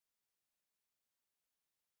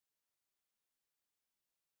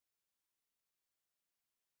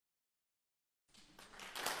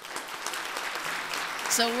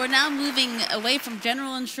So we're now moving away from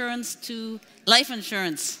general insurance to life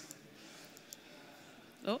insurance.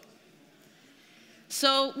 Oh.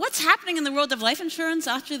 So what's happening in the world of life insurance?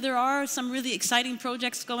 Actually, there are some really exciting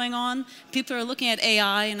projects going on. People are looking at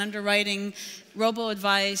AI and underwriting,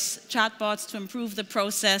 robo-advice, chatbots to improve the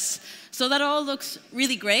process. So that all looks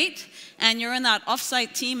really great. And you're in that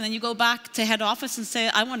off-site team, and then you go back to head office and say,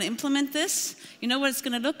 I want to implement this. You know what it's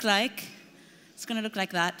going to look like? It's going to look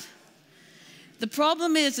like that. The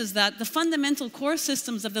problem is that the fundamental core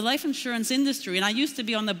systems of the life insurance industry, and I used to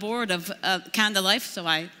be on the board of Canada Life, so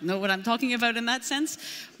I know what I'm talking about in that sense,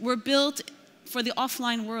 were built for the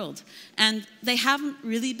offline world. And they haven't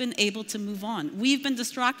really been able to move on. We've been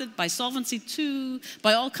distracted by Solvency II,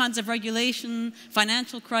 by all kinds of regulation,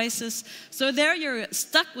 financial crisis. So there you're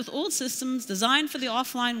stuck with old systems designed for the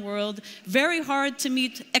offline world, very hard to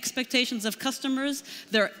meet expectations of customers.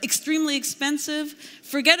 They're extremely expensive.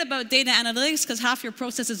 Forget about data analytics because half your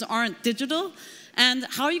processes aren't digital. And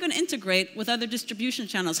how are you going to integrate with other distribution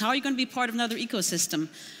channels? How are you going to be part of another ecosystem?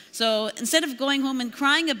 So instead of going home and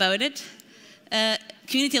crying about it,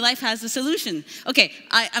 Community Life has the solution. Okay,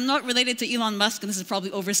 I'm not related to Elon Musk, and this is probably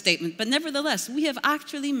overstatement, but nevertheless, we have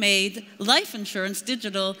actually made life insurance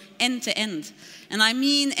digital end-to-end. And I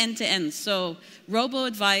mean end-to-end. So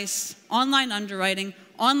robo-advice, online underwriting,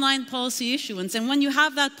 online policy issuance. And when you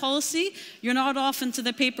have that policy, you're not off into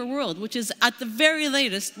the paper world, which is at the very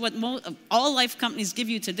latest what all life companies give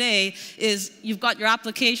you today is you've got your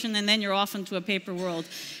application and then you're off into a paper world.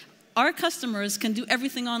 Our customers can do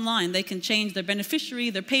everything online. They can change their beneficiary,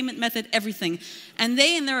 their payment method, everything. And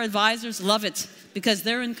they and their advisors love it because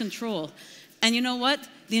they're in control. And you know what?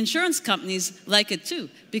 The insurance companies like it too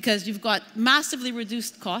because you've got massively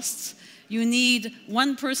reduced costs. You need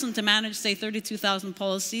one person to manage, say, 32,000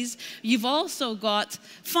 policies. You've also got,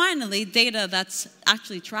 finally, data that's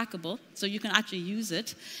actually trackable, so you can actually use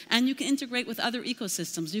it. And you can integrate with other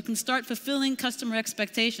ecosystems. You can start fulfilling customer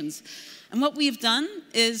expectations. And what we've done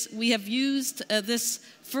is we have used this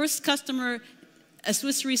first customer, a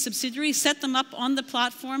Swiss Re subsidiary, set them up on the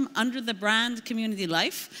platform under the brand Community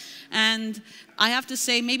Life. And I have to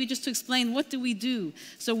say, maybe just to explain, what do we do?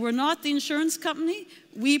 So we're not the insurance company.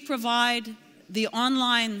 We provide the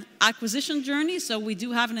online acquisition journey, so we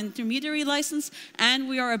do have an intermediary license, and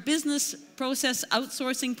we are a business process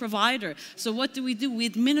outsourcing provider. So what do? We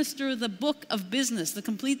administer the book of business, the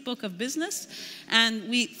complete book of business, and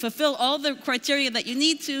we fulfill all the criteria that you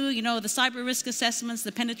need to, you know, the cyber risk assessments,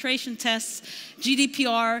 the penetration tests,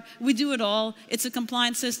 GDPR, we do it all. It's a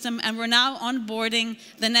compliance system, and we're now onboarding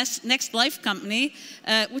the next life company,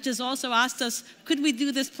 which has also asked us, could we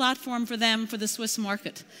do this platform for them for the Swiss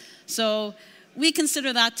market? So we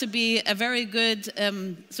consider that to be a very good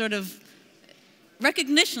sort of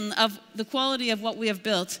recognition of the quality of what we have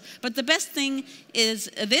built. But the best thing is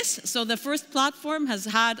this. So the first platform has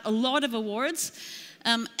had a lot of awards.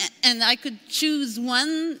 And I could choose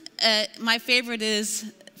one. My favorite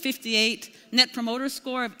is 58 Net Promoter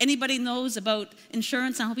Score. If anybody knows about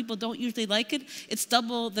insurance and how people don't usually like it, it's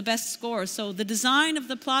double the best score. So the design of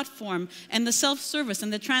the platform and the self-service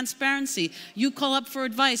and the transparency, you call up for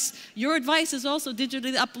advice. Your advice is also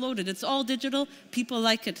digitally uploaded. It's all digital. People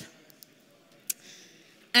like it.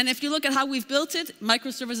 And if you look at how we've built it,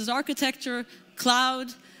 microservices architecture, cloud,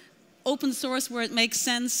 open source where it makes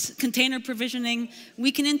sense, container provisioning,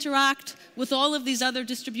 we can interact with all of these other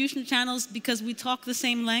distribution channels because we talk the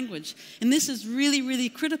same language. And this is really, really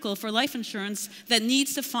critical for life insurance that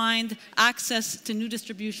needs to find access to new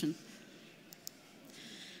distribution.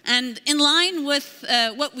 And in line with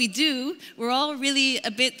what we do, we're all,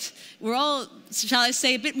 shall I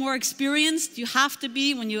say, a bit more experienced. You have to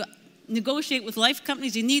be when you negotiate with life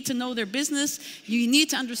companies. You need to know their business. You need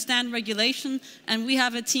to understand regulation. And we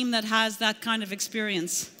have a team that has that kind of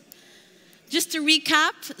experience. Just to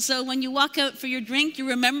recap, so when you walk out for your drink, you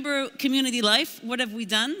remember Community Life. What have we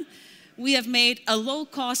done? We have made a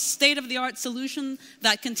low-cost, state-of-the-art solution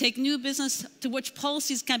that can take new business to which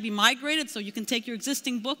policies can be migrated. So you can take your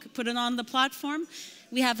existing book, put it on the platform.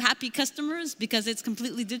 We have happy customers because it's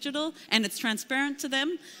completely digital and it's transparent to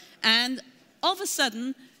them. And all of a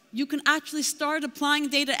sudden, you can actually start applying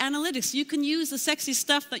data analytics. You can use the sexy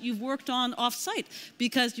stuff that you've worked on off-site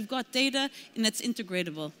because you've got data and it's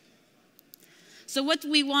integratable. So what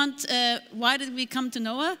do we want? Why did we come to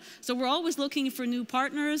NOAH? So we're always looking for new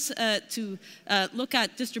partners to look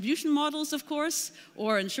at distribution models, of course,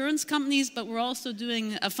 or insurance companies, but we're also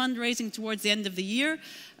doing a fundraising towards the end of the year.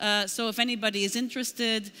 So if anybody is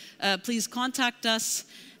interested, please contact us.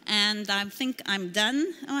 And I think I'm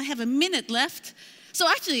done. Oh, I have a minute left. So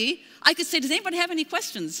actually, I could say, does anybody have any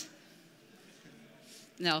questions?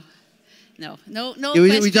 No. No We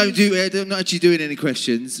questions. we're not actually doing any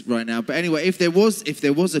questions right now. But anyway, if there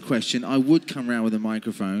was a question, I would come around with a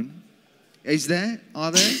microphone. Is there?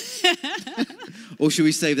 Are there? Or should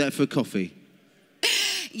we save that for coffee?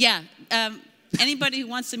 Yeah. Anybody who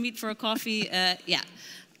wants to meet for a coffee, yeah.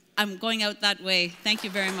 I'm going out that way. Thank you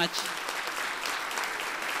very much.